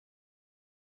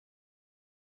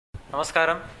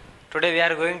Namaskaram. Today we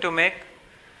are going to make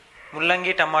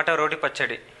Mullangi Tamota Roti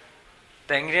Pachadi.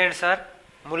 The ingredients are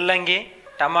Mullangi,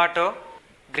 tomato,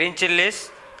 green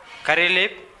chilies, curry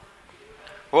leaf,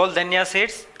 whole dhania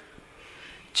seeds,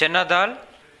 chana dal,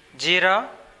 jeera,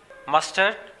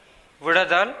 mustard, uda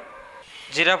dal,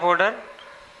 jeera powder,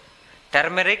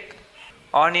 turmeric,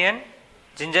 onion,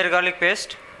 ginger garlic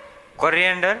paste,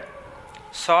 coriander,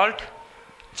 salt,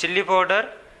 chili powder,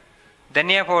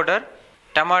 dhania powder,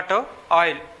 tomato,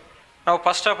 oil. Now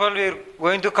first of all we are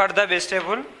going to cut the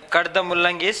vegetable, cut the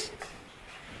mullangis.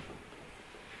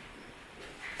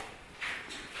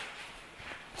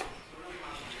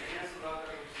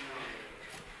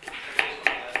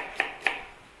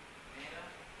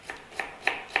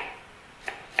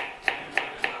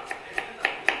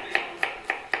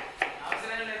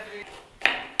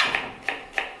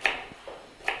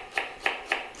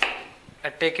 I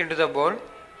take into the bowl.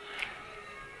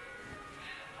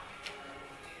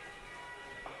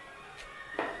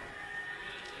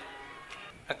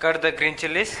 I cut the green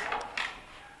chilies.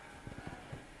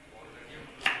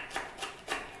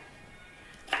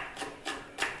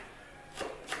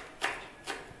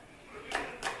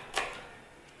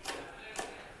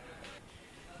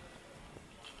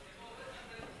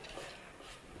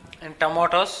 And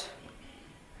tomatoes.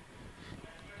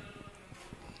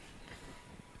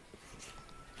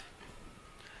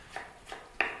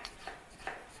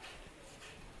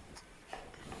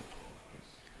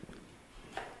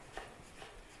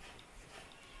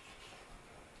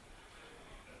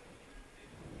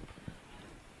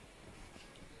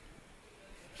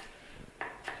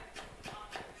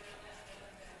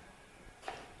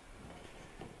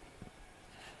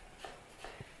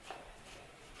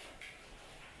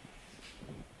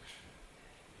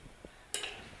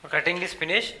 Cutting is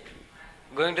finished.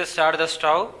 Going to start the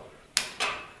stove.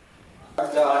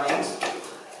 Cut the onions.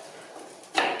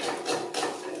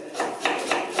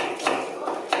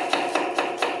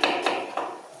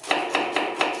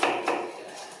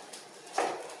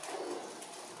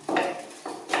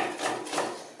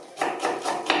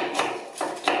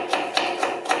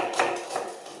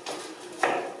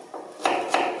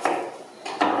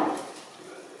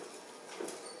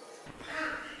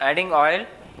 Adding oil.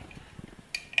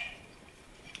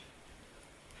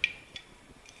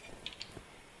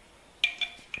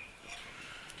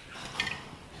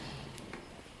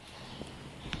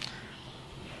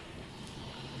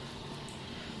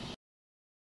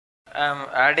 I am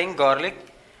adding garlic.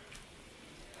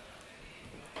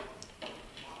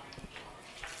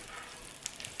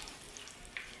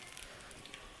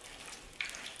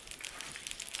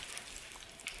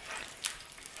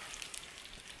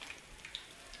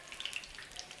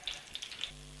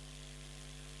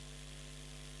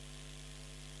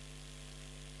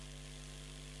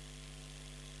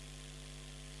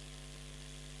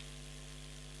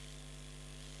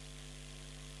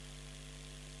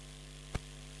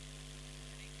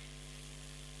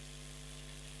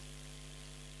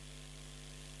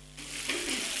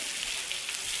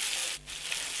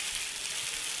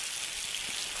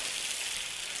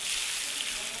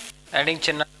 Adding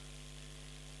chana.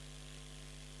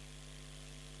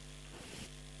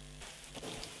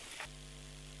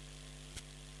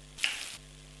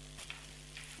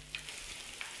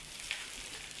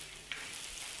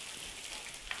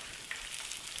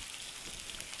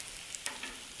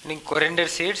 Adding coriander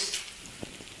seeds.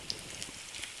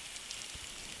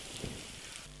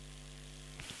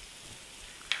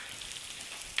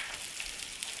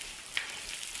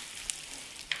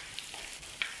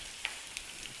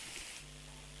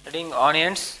 Adding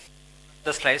onions,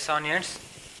 the sliced onions.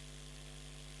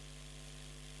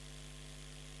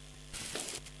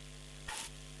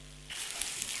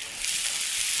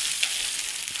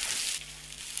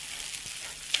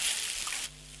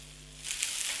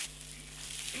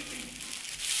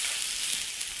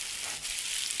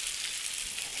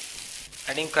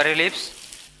 Adding curry leaves.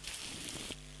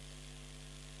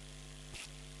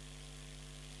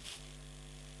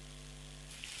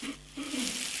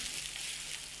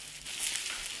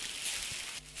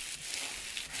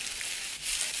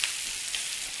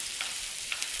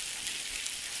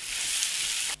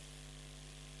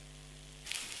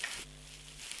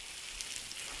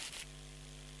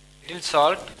 Little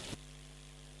salt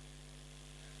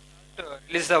to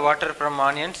release the water from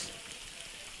onions.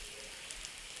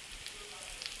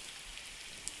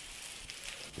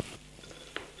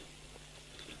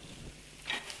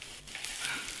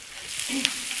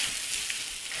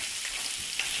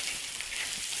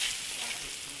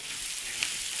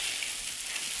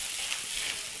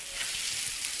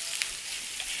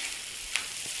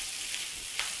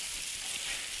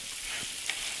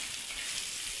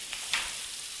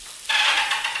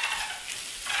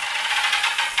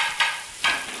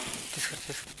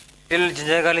 Till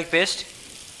ginger garlic paste.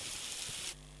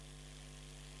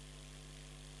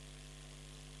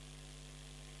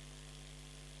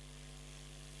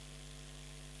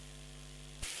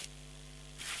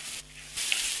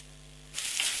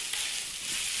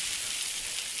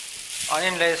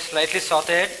 Onion slightly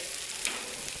sauteed.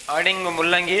 Adding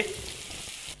mullangi.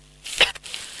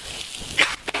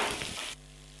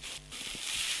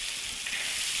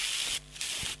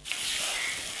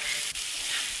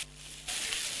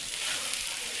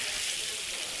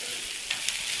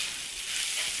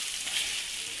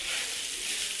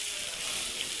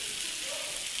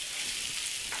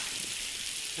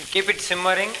 Keep it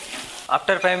simmering.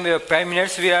 After 5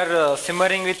 minutes, we are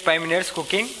simmering with 5 minutes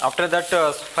cooking. After that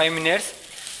 5 minutes,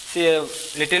 see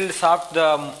little soft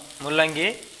the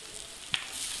mullangi.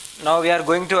 Now we are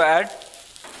going to add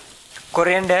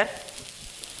coriander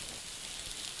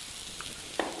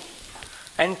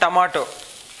and tomato.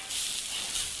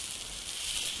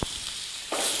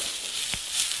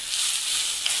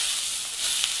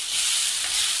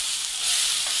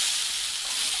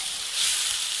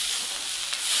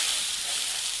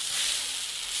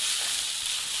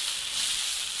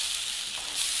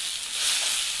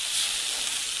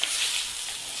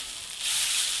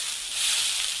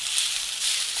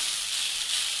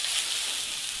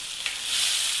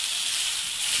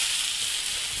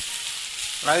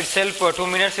 Now itself 2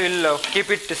 minutes we will keep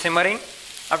it simmering.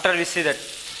 After we see that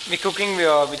we cooking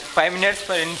with 5 minutes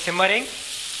in simmering,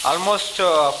 almost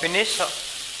finished.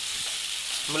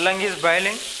 Mullangi is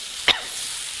boiling.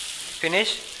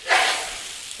 Finish.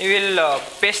 We will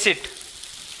paste it.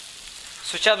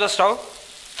 Switch off the stove.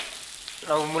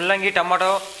 Now Mullangi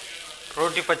Tamota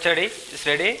Roti Pachadi is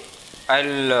ready. I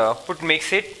will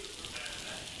mix it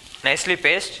nicely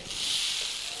paste.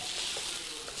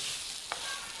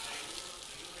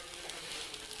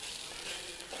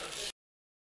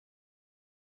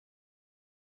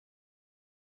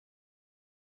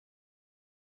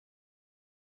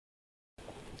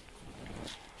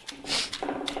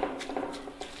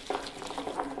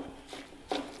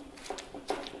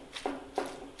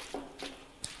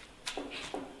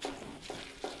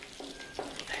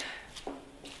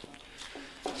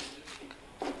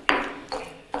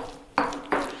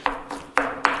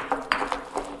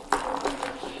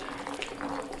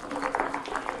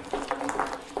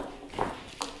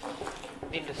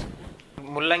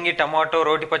 Mullangi Tomato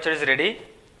Roti Pachadi is ready.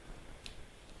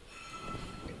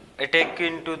 I take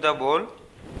into the bowl.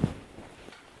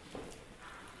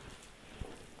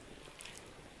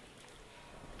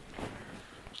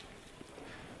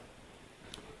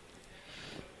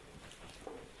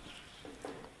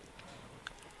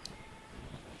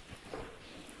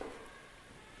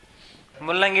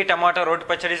 Mullangi Tomato Roti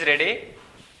Pachadi is ready.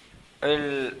 I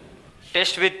will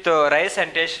taste with rice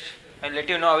and taste. I will let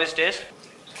you know how it tastes.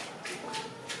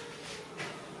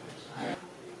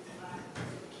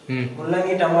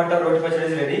 Mullangi Tomato Roti Pachadi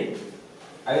is ready.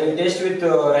 I will taste with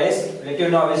rice. Let you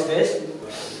know how it tastes.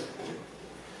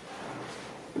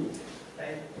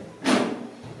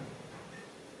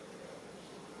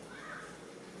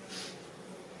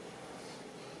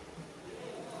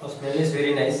 The smell is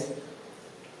very nice.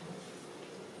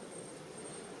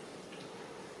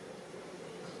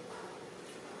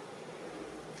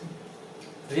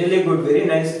 Really good, very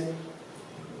nice.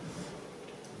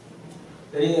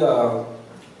 Very.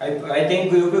 I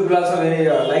think you people also very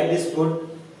like this food.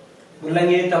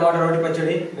 Mullangi Tamota Roti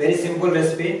Pachadi, very simple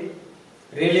recipe,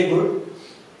 really good.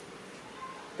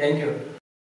 Thank you.